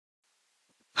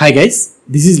Hi guys,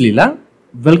 this is Leela.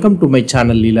 Welcome to my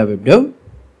channel Leela WebDev.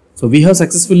 So we have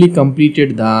successfully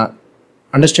completed the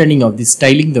understanding of the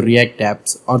styling the React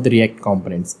apps or the React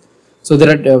components. So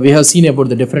we have seen about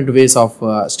the different ways of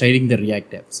styling the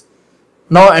React apps.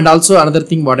 Now and also another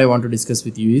thing what I want to discuss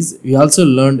with you is we also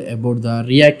learned about the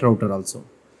React router also.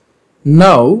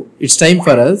 Now it's time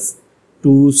for us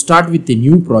to start with a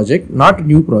new project, not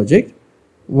new project.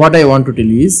 What I want to tell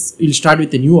you is we'll start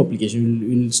with a new application.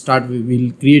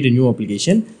 We'll create a new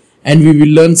application and we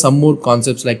will learn some more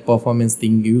concepts like performance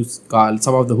thing, use call,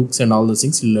 some of the hooks and all those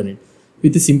things. We'll learn it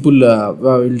with a simple.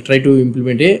 We'll try to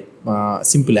implement a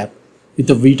simple app with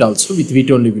a Vite also. With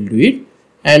Vite only we'll do it,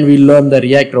 and we'll learn the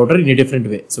React router in a different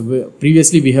way. So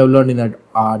previously we have learned in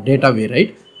a data way,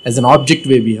 right? As an object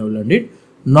way we have learned it.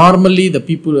 Normally the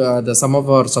people, some of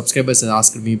our subscribers have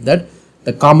asked me that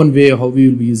the common way how we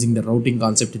will be using the routing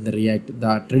concept in the React,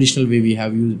 the traditional way we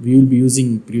will be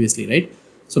using previously, right?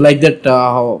 So like that,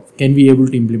 how can we able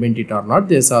to implement it or not?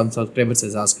 There's some subscribers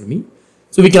has asked me.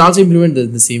 So we can also implement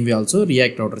the same way also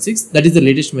React Router 6. That is the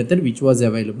latest method which was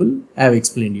available. I have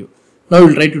explained you. Now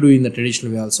we'll try to do in the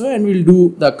traditional way also, and we'll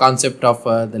do the concept of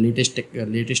the latest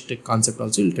concept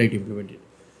also. We'll try to implement it.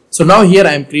 So now here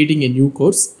I am creating a new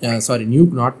course.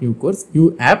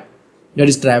 New app, that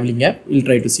is traveling app. We'll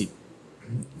try to see.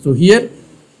 So here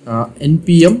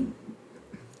npm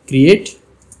create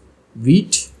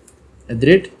vite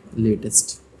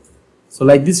latest. So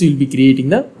like this we will be creating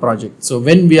the project. So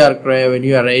when you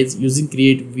are using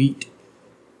create vite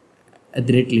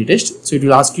latest, so it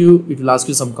will ask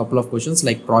you some couple of questions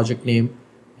like project name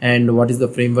and what is the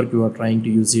framework you are trying to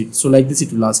use it. So like this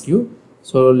it will ask you.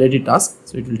 So let it ask.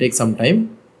 So it will take some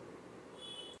time.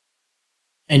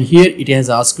 And here it has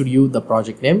asked you the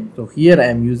project name. So here I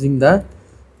am using the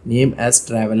name as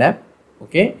travel app,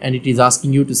 okay, and it is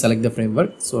asking you to select the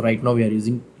framework. So right now we are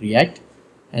using React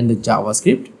and the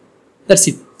JavaScript. That's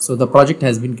it. So the project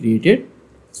has been created.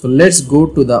 So let's go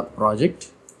to the project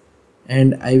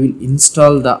and I will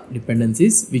install the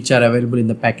dependencies which are available in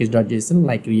the package.json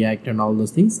like React and all those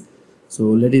things. So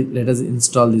let us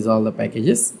install all the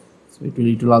packages. So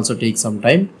it will also take some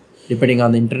time depending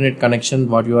on the internet connection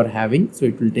what you are having. So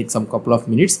it will take some couple of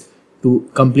minutes to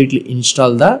completely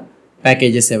install the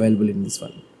packages available in this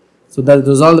one. So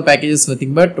those all the packages,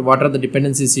 nothing but what are the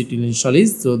dependencies it will install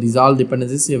is. So these all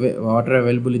dependencies what are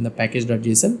available in the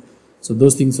package.json. So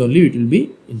those things only it will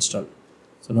be installed.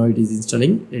 So now it is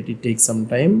installing. Let it take some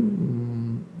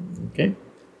time. Okay.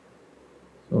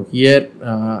 So here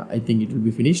I think it will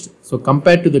be finished. So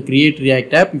compared to the Create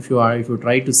React app, if you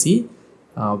try to see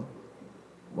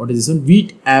what is this one,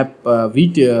 Vite app,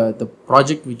 the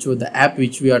project the app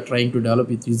which we are trying to develop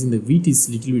with using the Vite is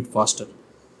little bit faster.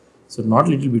 So not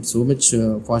little bit, so much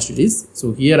fast it is.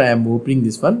 So here I am opening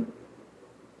this one.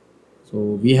 So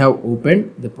we have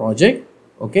opened the project,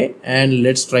 okay, and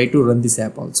let's try to run this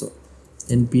app also.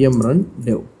 npm run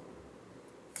dev.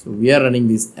 So we are running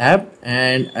this app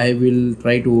and I will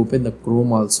try to open the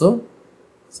Chrome also.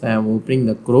 So I am opening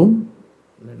the Chrome.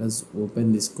 Let us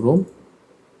open this Chrome.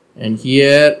 And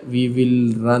here we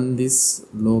will run this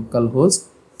localhost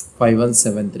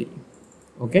 5173.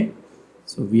 Okay,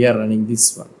 so we are running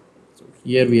this one. So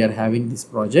here we are having this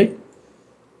project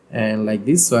and like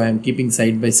this. So I am keeping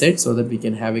side by side so that we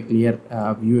can have a clear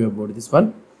view about this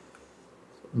one.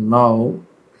 Now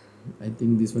I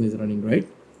think this one is running, right?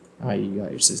 Yeah,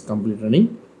 it says complete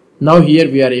running. Now here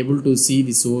we are able to see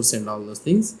the source and all those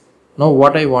things. Now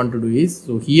what I want to do is,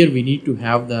 so here we need to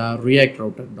have the React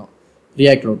router now.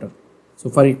 React router. So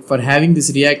for having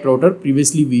this React router,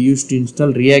 previously we used to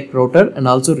install React router and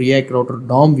also React router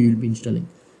DOM we will be installing.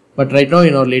 But right now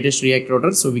in our latest React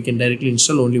router, so we can directly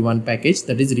install only one package,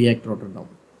 that is React router DOM.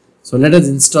 So let us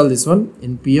install this one.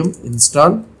 npm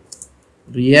install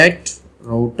React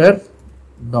router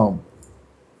DOM.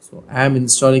 So I am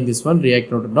installing this one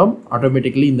React router DOM.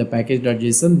 Automatically in the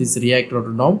package.json this React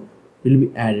router DOM will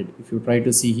be added. If you try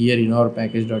to see here in our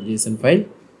package.json file,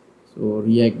 so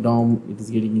React DOM it is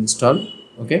getting installed,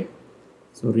 okay.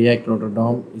 So React router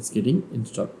DOM is getting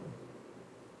installed.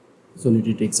 So let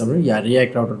it take some time. Yeah,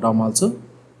 React router DOM also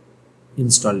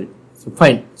install it. So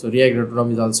fine. So React router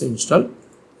DOM is also installed.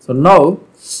 So now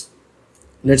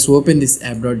let's open this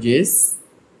app.js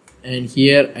and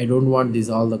here I don't want this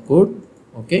all the code,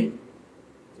 okay.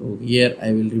 So here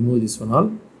I will remove this one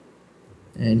all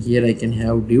and here I can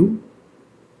have div.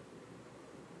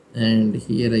 And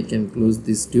here I can close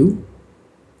this div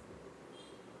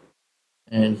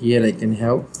and here I can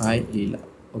have hi Leela,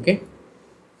 okay.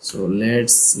 So let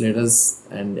us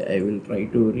and I will try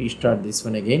to restart this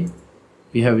one again.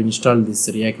 We have installed this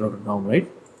React router DOM, right?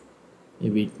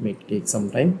 Maybe it may take some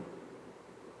time.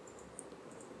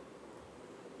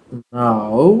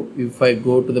 Now if I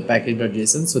go to the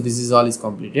package.json, so this is all is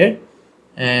completed,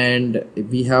 and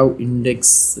we have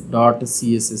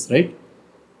index.css, right?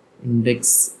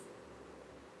 Index.css.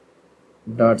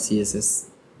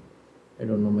 I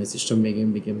don't know, my system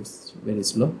again becomes very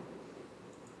slow.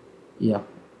 Yeah,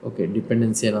 okay,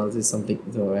 dependency analysis something,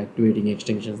 so activating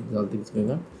extensions, all things going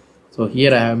on. So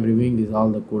here I am reviewing this all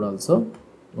the code also.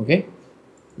 Okay,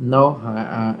 now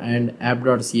and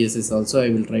app.css also I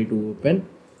will try to open,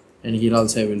 and here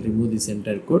also I will remove this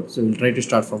entire code. So we'll try to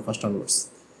start from first onwards.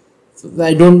 So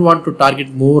I don't want to target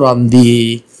more on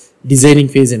the designing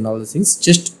phase and all those things,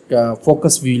 just we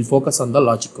will focus on the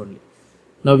logic only.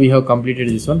 Now we have completed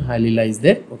this one. Leela is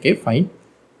there. Okay, fine.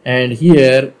 And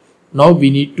here now we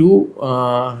need to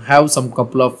have some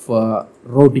couple of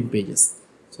routing pages.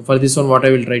 So for this one, what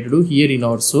I will try to do here in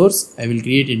our source, I will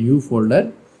create a new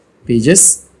folder,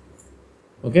 pages.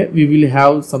 Okay, we will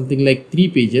have something like 3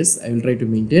 pages. I will try to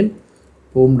maintain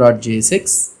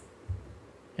home.jsx,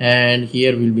 and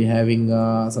here we'll be having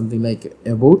something like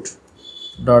about.jsx.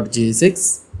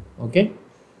 Okay,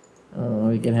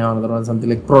 we can have another one, something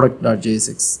like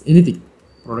product.jsx, anything,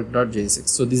 product.jsx.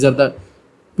 So these are the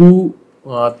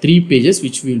 3 pages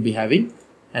which we will be having,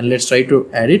 and let's try to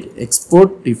add it.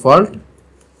 Export default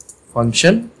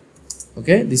function.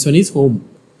 Okay, this one is home,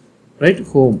 right?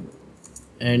 Home,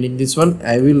 and in this one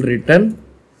I will return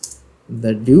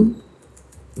the div.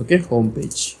 Okay, home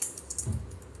page.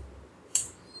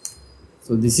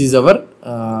 So this is our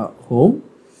home.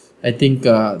 I think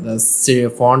the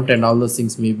font and all those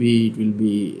things, maybe it will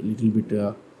be a little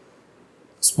bit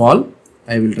small.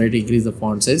 I will try to increase the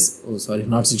font size. Oh sorry,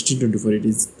 not 1624, it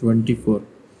is 24.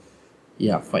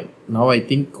 Yeah, fine. Now I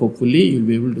think hopefully you'll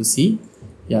be able to see.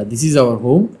 Yeah, this is our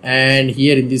home, and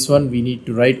here in this one we need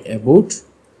to write about.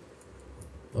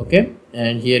 Okay,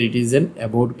 and here it is an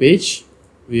about page.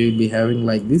 We will be having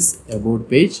like this about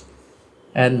page,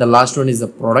 and the last one is the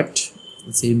product.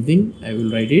 The same thing I will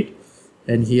write it,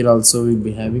 and here also we will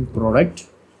be having product,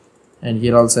 and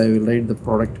here also I will write the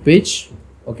product page.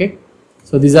 Okay,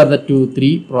 so these are the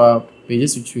 3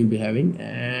 pages which we will be having,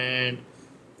 and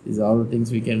these are all the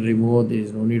things we can remove. There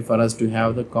is no need for us to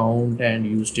have the count, and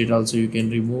use state also you can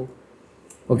remove.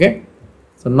 Okay,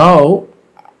 so now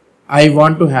I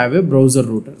want to have a browser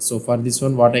router. So for this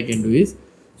one, what I can do is,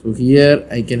 so here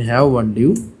I can have one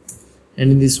div,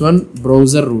 and in this one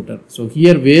browser router. So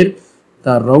here where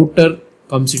the router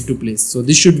comes into place. So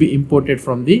this should be imported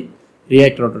from the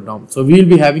React router DOM. So we will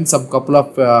be having some couple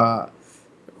of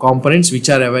components which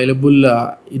are available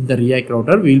in the React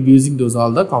router. We will be using those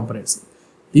all the components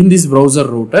in this browser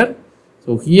router.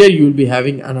 So here you will be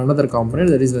having another component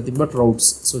that is nothing but routes.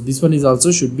 So this one is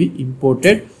also should be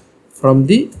imported from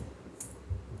the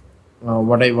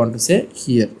what I want to say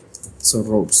here. So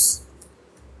routes,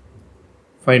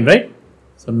 fine, right?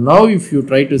 So now if you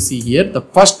try to see here the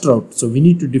first route, so we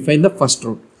need to define the first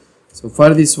route. So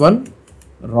for this one,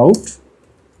 route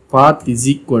path is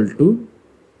equal to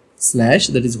 /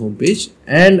 that is home page,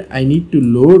 and I need to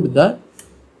load the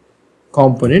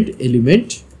component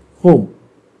element home.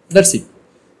 That's it.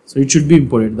 So it should be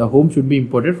imported, the home should be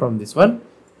imported from this one,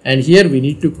 and here we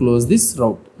need to close this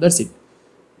route. That's it.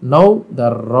 Now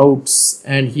the routes,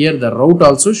 and here the route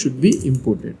also should be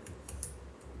imported.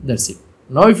 That's it.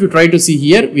 Now if you try to see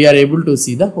here, we are able to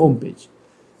see the home page.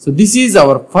 So this is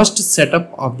our first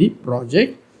setup of the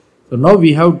project. So now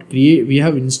we have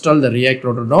installed the React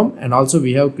router DOM, and also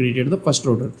we have created the first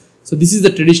router. So this is the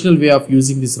traditional way of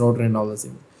using this router and all the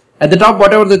things. At the top,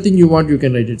 whatever the thing you want, you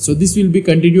can write it. So this will be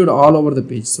continued all over the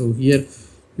page. So here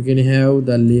you can have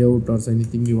the layout or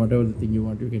anything, whatever the thing you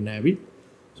want, you can have it.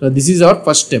 So this is our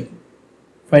first step.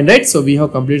 Fine, right? So we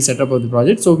have complete setup of the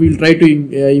project. So we will try to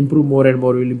improve more and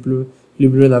more. We will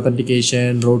improve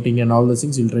authentication, routing, and all those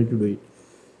things. We will try to do it.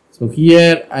 So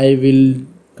here I will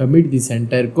commit this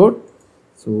entire code.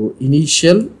 So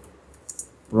initial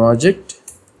project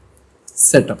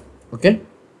setup. Okay.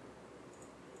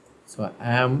 So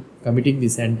I am committing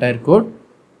this entire code.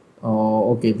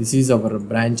 Okay, this is our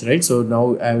branch, right? So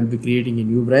now I will be creating a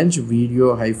new branch,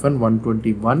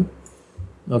 video-121.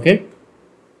 Okay,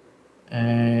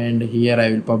 and here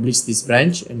I will publish this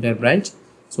branch, entire branch.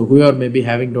 So whoever may be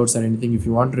having doubts or anything, if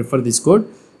you want to refer this code,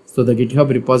 so the GitHub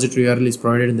repository URL is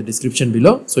provided in the description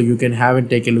below, so you can have and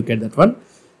take a look at that one.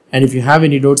 And if you have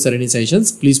any doubts or any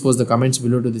suggestions, please post the comments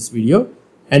below to this video.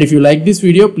 And if you like this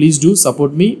video, please do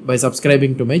support me by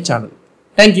subscribing to my channel.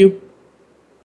 Thank you.